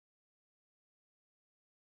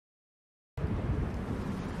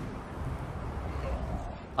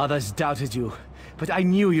Others doubted you, but I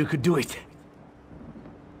knew you could do it.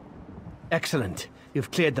 Excellent. You've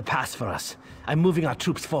cleared the pass for us. I'm moving our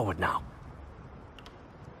troops forward now.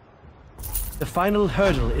 The final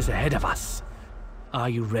hurdle is ahead of us. Are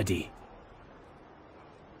you ready?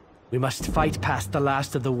 We must fight past the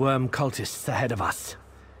last of the worm cultists ahead of us.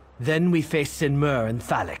 Then we face Sinmur and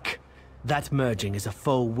Thalik. That merging is a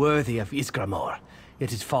foe worthy of Ysgramor,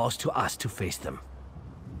 yet it falls to us to face them.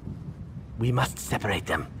 We must separate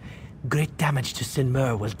them. Great damage to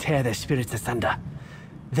Sinmur will tear their spirits asunder.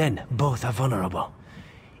 Then both are vulnerable.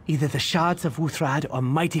 Either the shards of Wuthrad or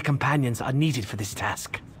mighty companions are needed for this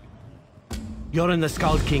task. Yoren the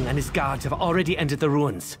Skald King and his guards have already entered the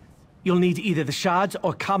ruins. You'll need either the shards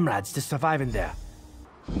or comrades to survive in there.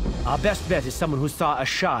 Our best bet is someone who saw a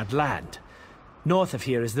shard land. North of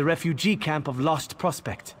here is the refugee camp of Lost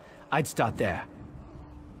Prospect. I'd start there.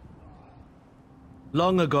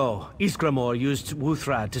 Long ago, Ysgramor used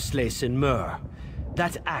Wuthrad to slay Sinmur.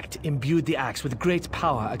 That act imbued the axe with great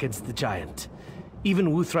power against the giant.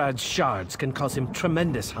 Even Wuthrad's shards can cause him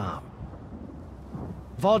tremendous harm.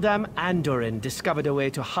 Voldam and Durin discovered a way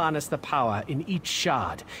to harness the power in each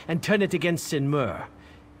shard and turn it against Sinmur.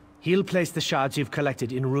 He'll place the shards you've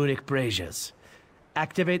collected in runic braziers.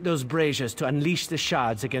 Activate those braziers to unleash the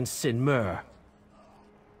shards against Sinmur.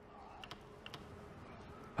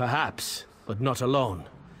 Perhaps, but not alone.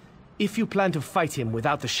 If you plan to fight him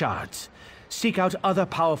without the shards, seek out other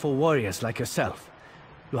powerful warriors like yourself.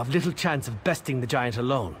 You have little chance of besting the giant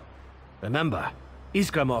alone. Remember,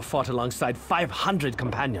 Ysgramor fought alongside 500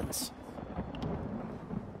 companions.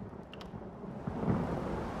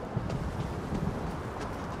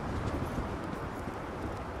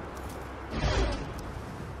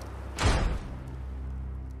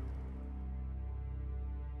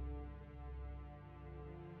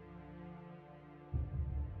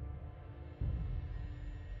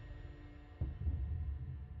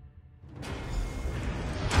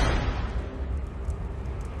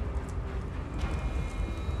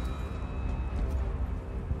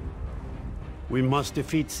 We must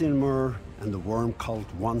defeat Sinmur and the Worm Cult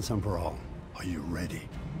once and for all. Are you ready?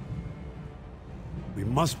 We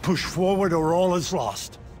must push forward or all is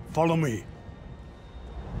lost. Follow me.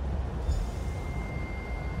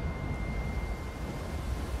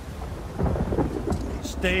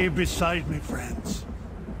 Stay beside me, friends.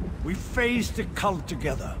 We faced the cult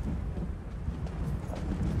together.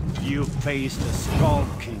 You face the Skald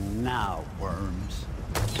King now, worms.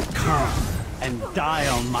 Come and die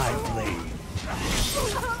on my blade.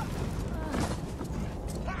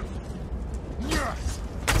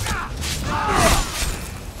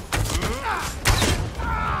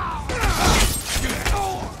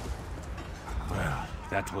 Well,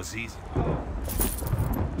 that was easy.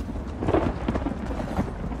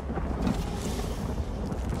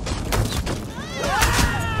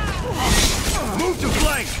 Move to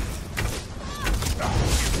flank!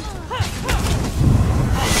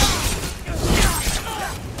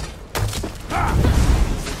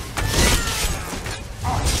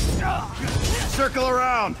 Circle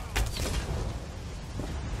around!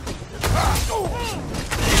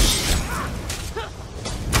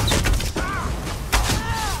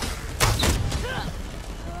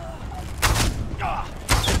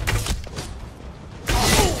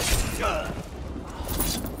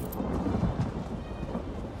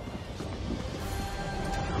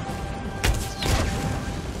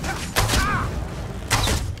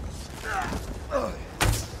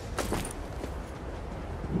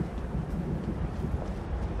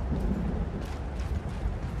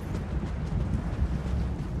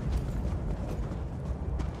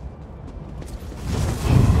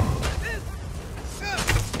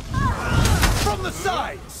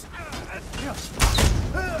 Sides!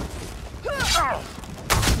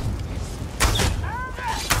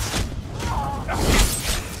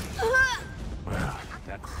 Well,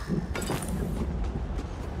 that's...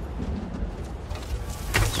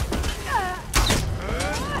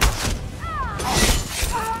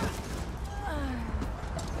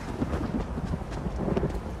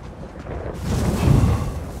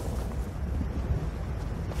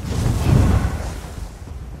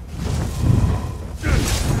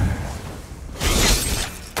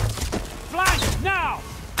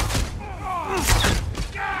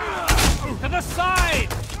 To the side!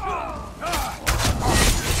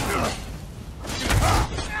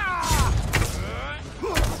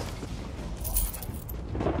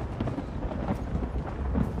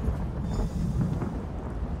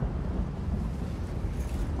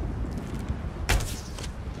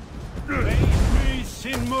 Face me,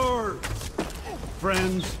 Sinmur!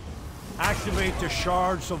 Friends, Activate the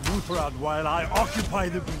shards of Wutrad while I occupy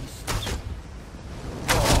the beast.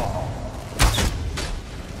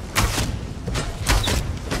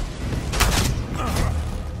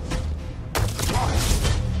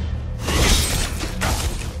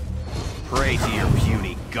 Pray to your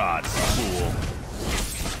puny gods, fool.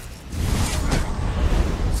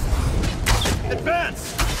 Advance!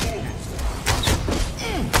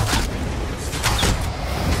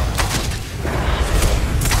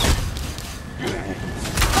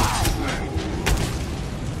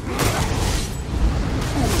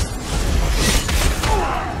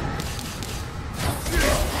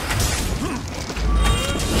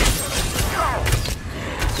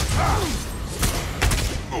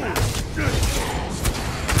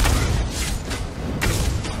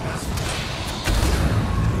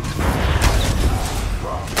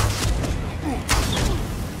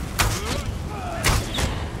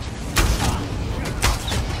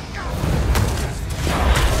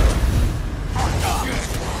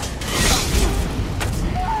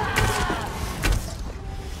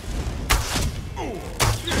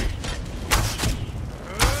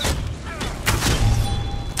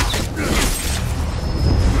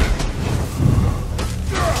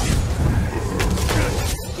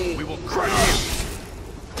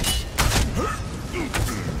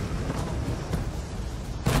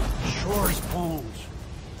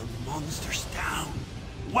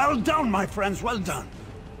 Well done, my friends, well done.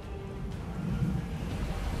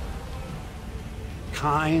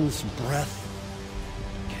 Kind's breath.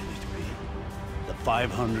 Can it be the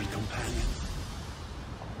 500 companions?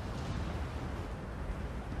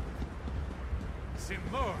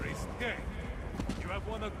 Sinmur is dead. You have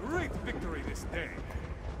won a great victory this day.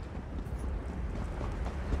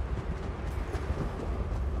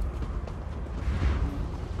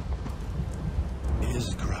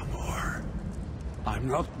 Isgramor. I'm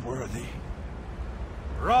not worthy.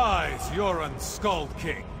 Rise, Yoran Skald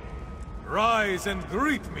King. Rise and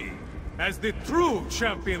greet me as the true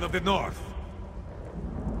champion of the North.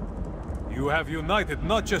 You have united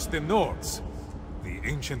not just the Nords. The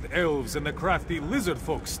ancient elves and the crafty lizard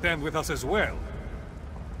folk stand with us as well.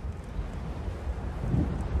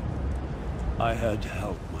 I had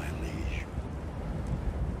help, my liege.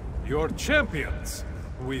 Your champions,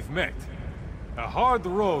 we've met. A hard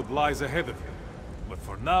road lies ahead of you. But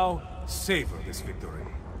for now, savor this victory.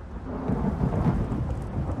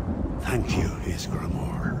 Thank you,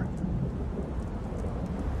 Isgramor.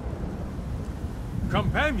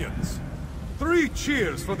 Companions, 3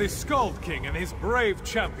 cheers for the Skald King and his brave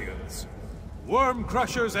champions. Worm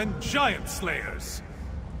Crushers and Giant Slayers.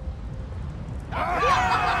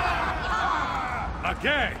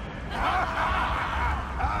 Again!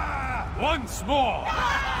 Once more!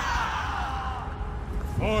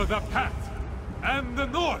 For the Path and the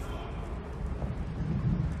North!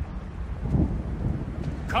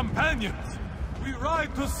 Companions, we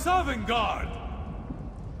ride to Sovngarde!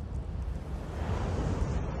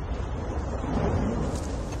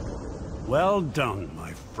 Well done,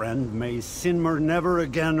 my friend. May Sinmur never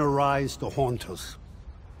again arise to haunt us.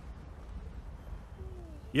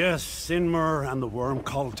 Yes, Sinmur and the Worm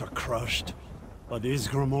Cult are crushed, but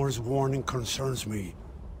Isgramor's warning concerns me.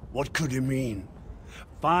 What could he mean?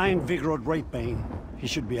 Find Vigorod Greatbane. He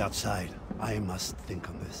should be outside. I must think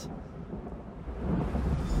on this.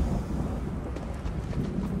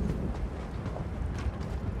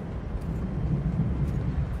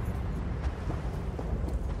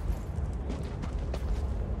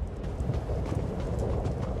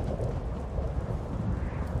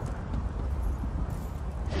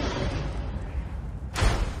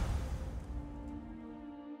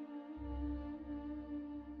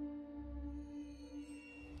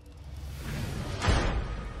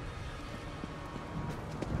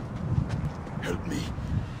 Help me.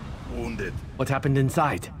 Wounded. What happened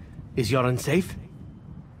inside? Is Yoran safe?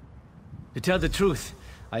 To tell the truth,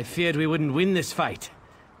 I feared we wouldn't win this fight.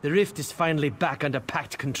 The rift is finally back under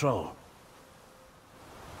Pact control.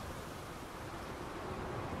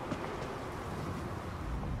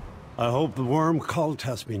 I hope the Worm Cult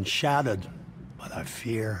has been shattered, but I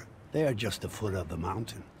fear they are just the foot of the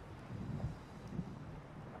mountain.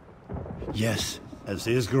 Yes, as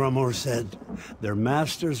Isgramor said, their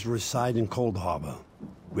masters reside in Cold Harbor.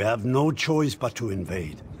 We have no choice but to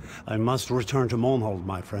invade. I must return to Monhold,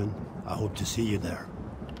 my friend. I hope to see you there.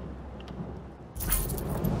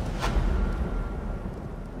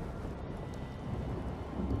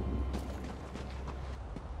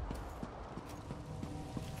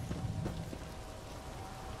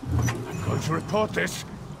 I'm going to report this.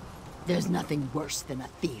 There's nothing worse than a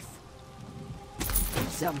thief.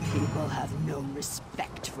 Some people have no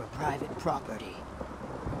respect for private property.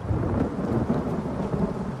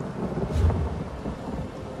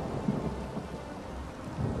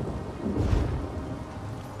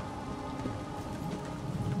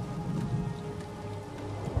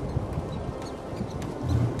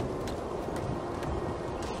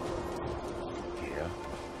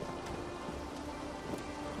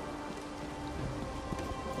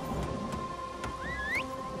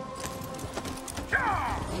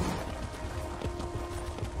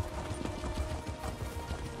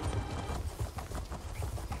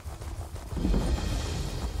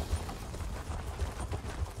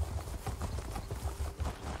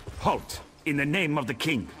 Halt! In the name of the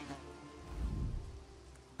king!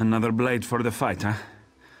 Another blade for the fight, huh?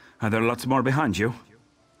 Are there lots more behind you?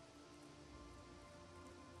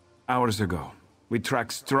 Hours ago, we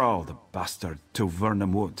tracked Strahl, the bastard, to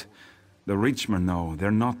Vernham Wood. The Reachmen, no,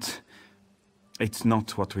 they're not... It's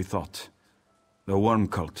not what we thought. The Worm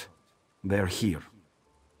Cult, they're here.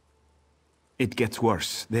 It gets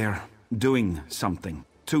worse. They're doing something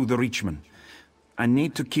to the Reachmen. I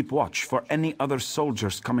need to keep watch for any other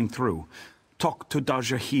soldiers coming through. Talk to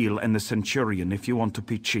Dajahil and the Centurion if you want to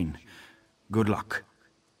pitch in. Good luck.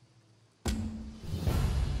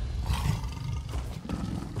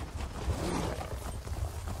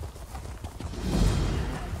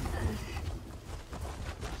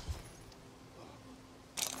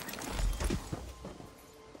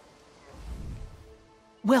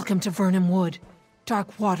 Welcome to Vernham Wood.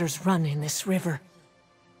 Dark waters run in this river.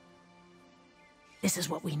 This is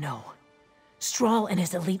what we know. Strahl and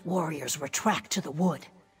his elite warriors were tracked to the wood.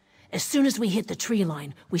 As soon as we hit the tree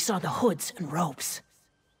line, we saw the hoods and ropes.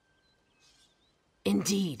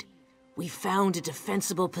 Indeed, we found a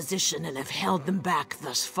defensible position and have held them back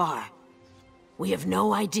thus far. We have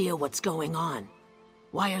no idea what's going on.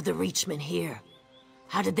 Why are the Reachmen here?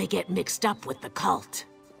 How did they get mixed up with the cult?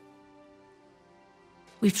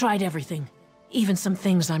 We've tried everything, even some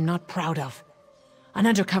things I'm not proud of. An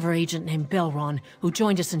undercover agent named Belron, who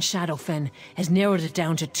joined us in Shadowfen, has narrowed it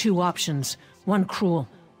down to two options. One cruel,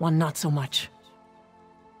 one not so much.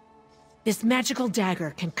 This magical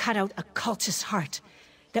dagger can cut out a cultist's heart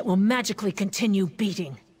that will magically continue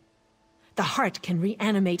beating. The heart can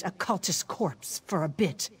reanimate a cultist's corpse for a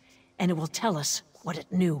bit, and it will tell us what it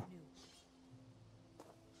knew.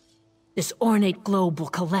 This ornate globe will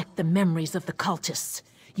collect the memories of the cultists.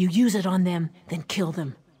 You use it on them, then kill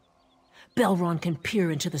them. Belron can peer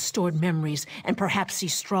into the stored memories and perhaps see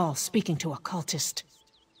Strahl speaking to a cultist.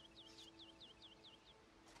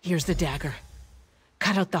 Here's the dagger.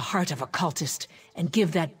 Cut out the heart of a cultist and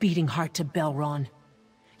give that beating heart to Belron.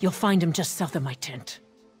 You'll find him just south of my tent.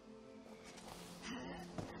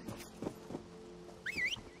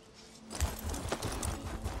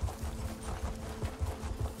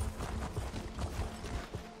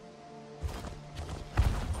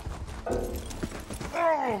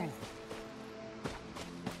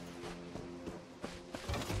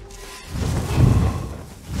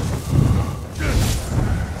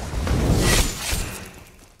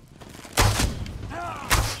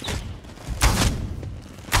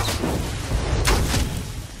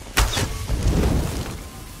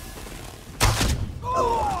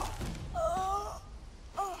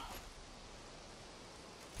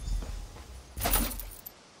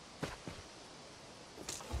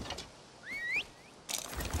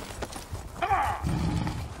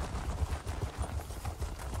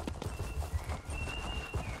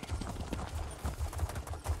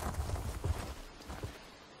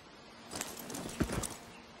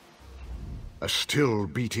 A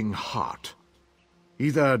still-beating heart.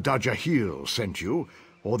 Either Dajahil sent you,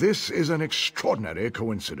 or this is an extraordinary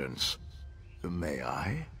coincidence. May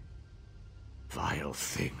I? Vile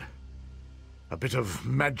thing. A bit of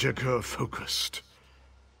magicka focused.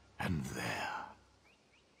 And there.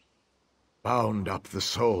 Bound up the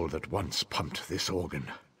soul that once pumped this organ.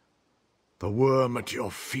 The worm at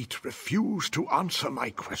your feet refused to answer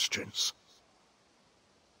my questions.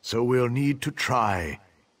 So we'll need to try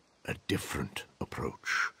a different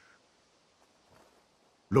approach.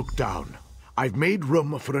 Look down. I've made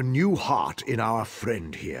room for a new heart in our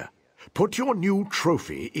friend here. Put your new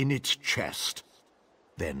trophy in its chest.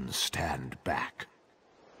 Then stand back.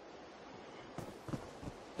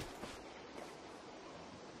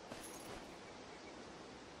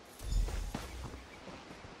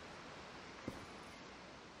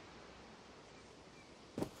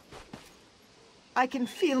 I can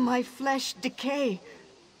feel my flesh decay.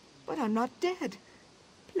 But I'm not dead.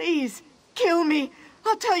 Please, kill me.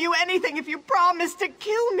 I'll tell you anything if you promise to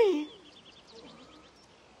kill me.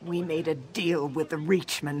 We made a deal with the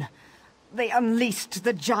Reachmen. they unleashed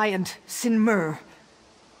the giant Sinmur,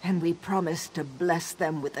 and we promised to bless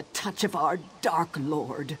them with a touch of our Dark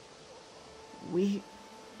Lord. We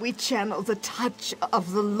channel the touch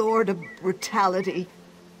of the Lord of Brutality.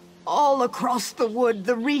 All across the wood,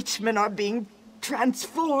 the Reachmen are being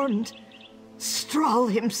transformed. Strahl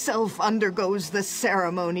himself undergoes the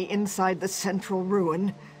ceremony inside the central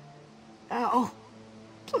ruin. Now,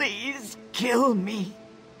 please kill me.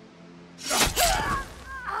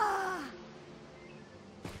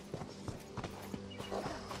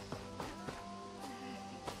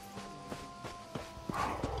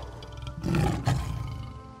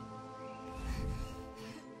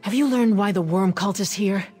 Have you learned why the worm cult is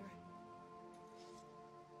here?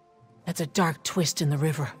 That's a dark twist in the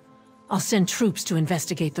river. I'll send troops to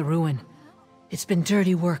investigate the ruin. It's been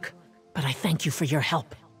dirty work, but I thank you for your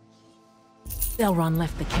help. Belron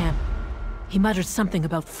left the camp. He muttered something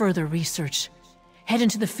about further research. Head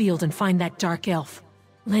into the field and find that dark elf.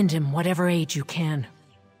 Lend him whatever aid you can.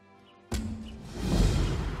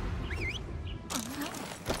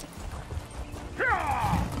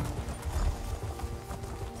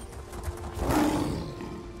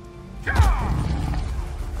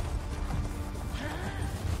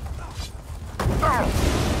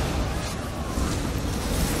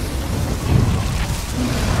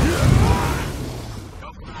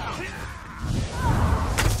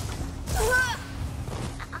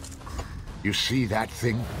 You see that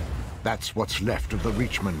thing? That's what's left of the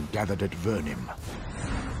Reachmen gathered at Vernim.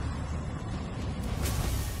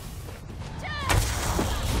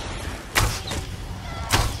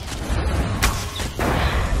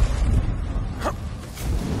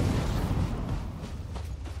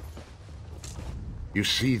 You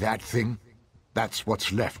see that thing? That's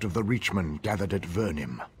what's left of the Reachmen gathered at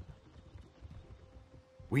Vernim.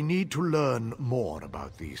 We need to learn more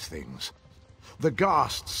about these things. The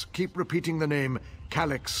Ghasts keep repeating the name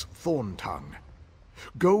Calyx Thorntongue.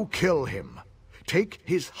 Go kill him. Take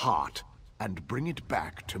his heart and bring it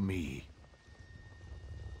back to me.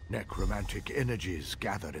 Necromantic energies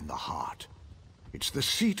gather in the heart. It's the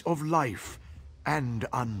seat of life and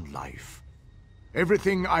unlife.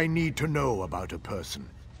 Everything I need to know about a person,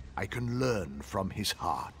 I can learn from his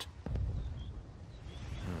heart.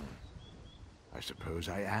 I suppose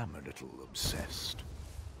I am a little obsessed.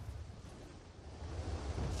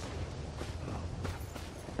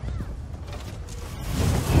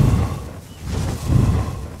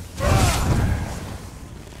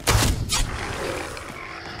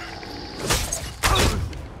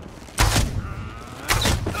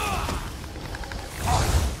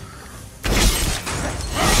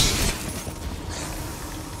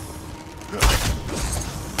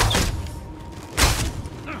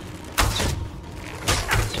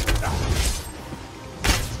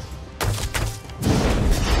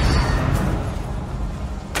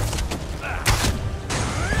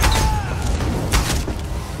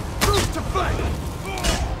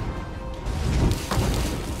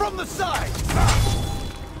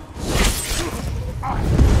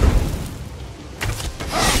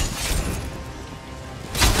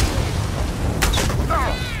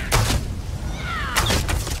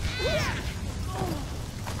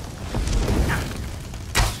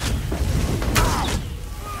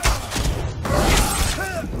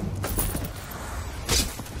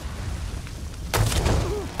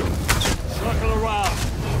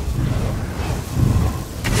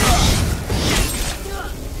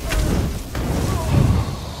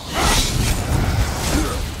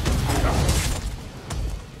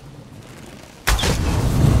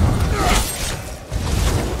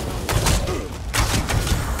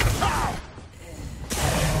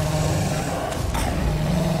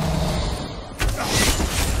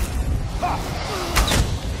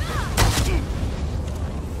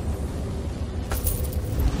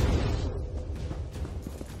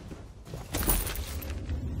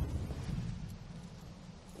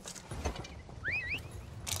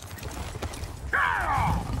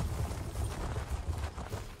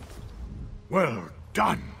 Well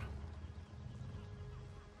done.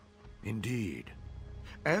 Indeed.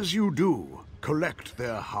 As you do, collect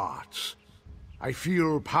their hearts. I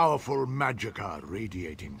feel powerful magicka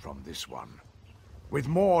radiating from this one. With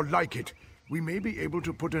more like it, we may be able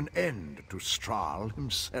to put an end to Strahl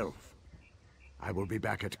himself. I will be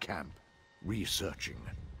back at camp, researching.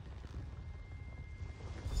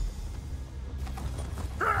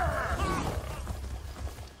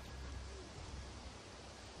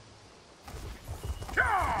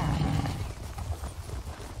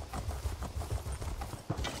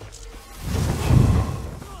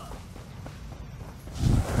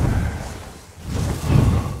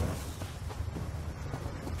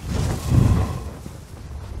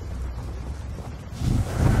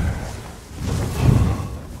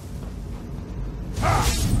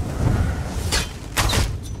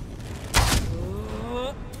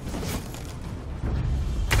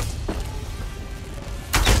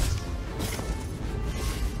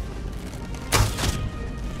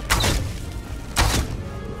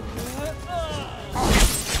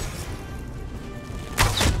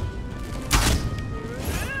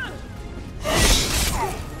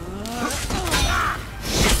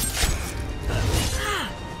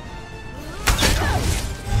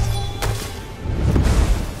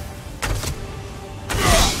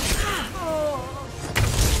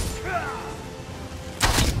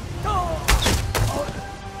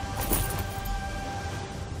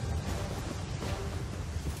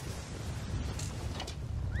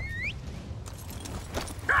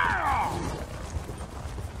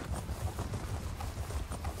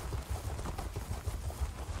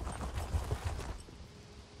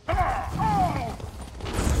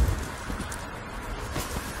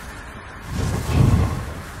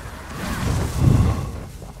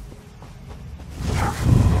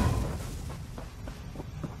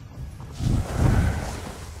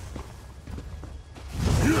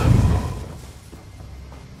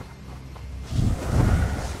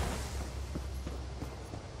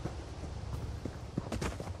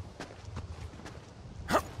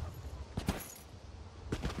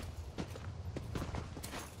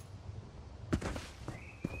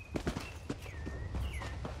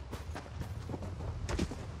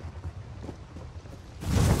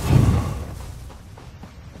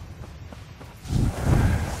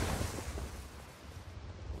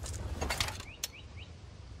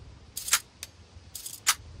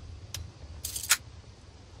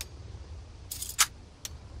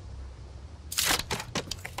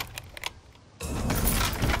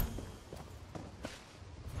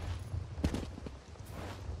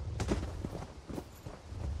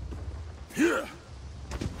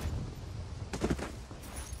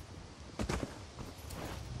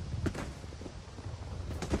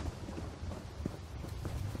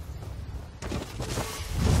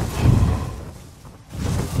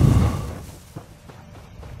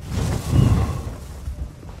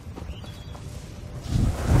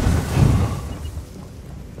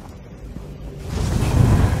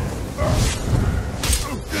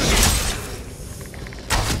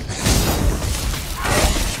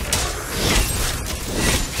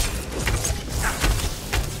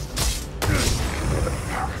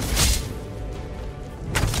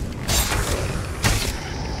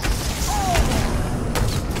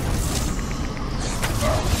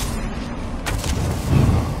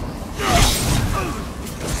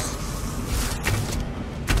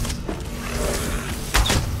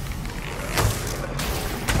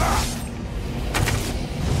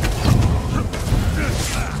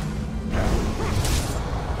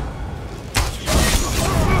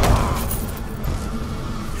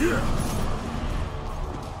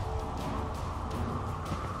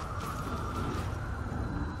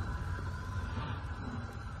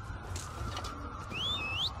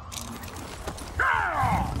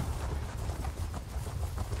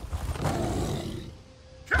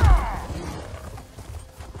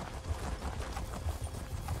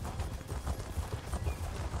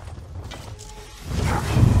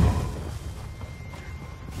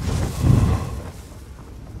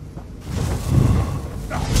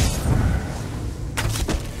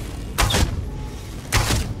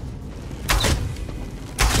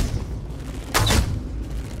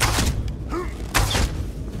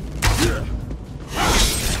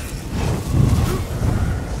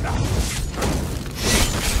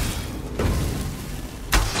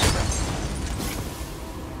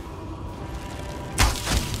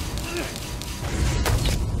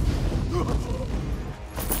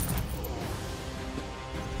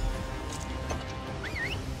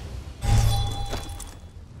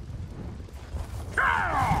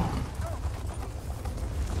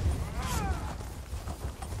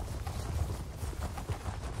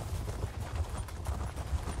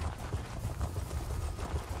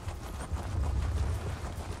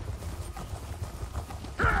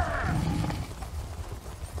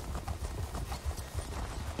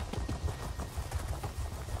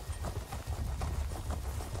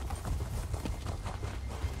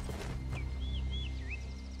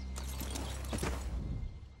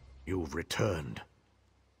 You've returned.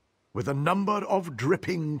 With a number of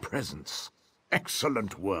dripping presents.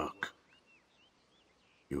 Excellent work.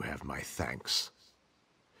 You have my thanks.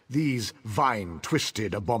 These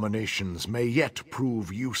vine-twisted abominations may yet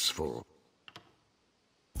prove useful.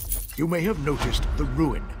 You may have noticed the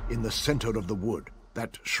ruin in the center of the wood,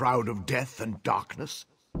 that shroud of death and darkness.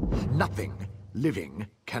 Nothing living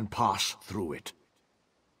can pass through it.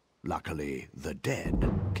 Luckily, the dead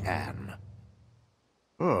can.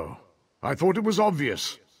 Oh, I thought it was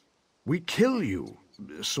obvious. We kill you,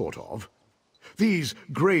 sort of. These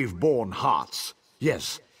grave-born hearts,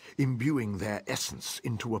 yes, imbuing their essence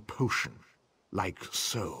into a potion, like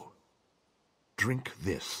so. Drink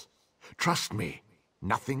this. Trust me,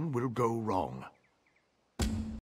 nothing will go wrong.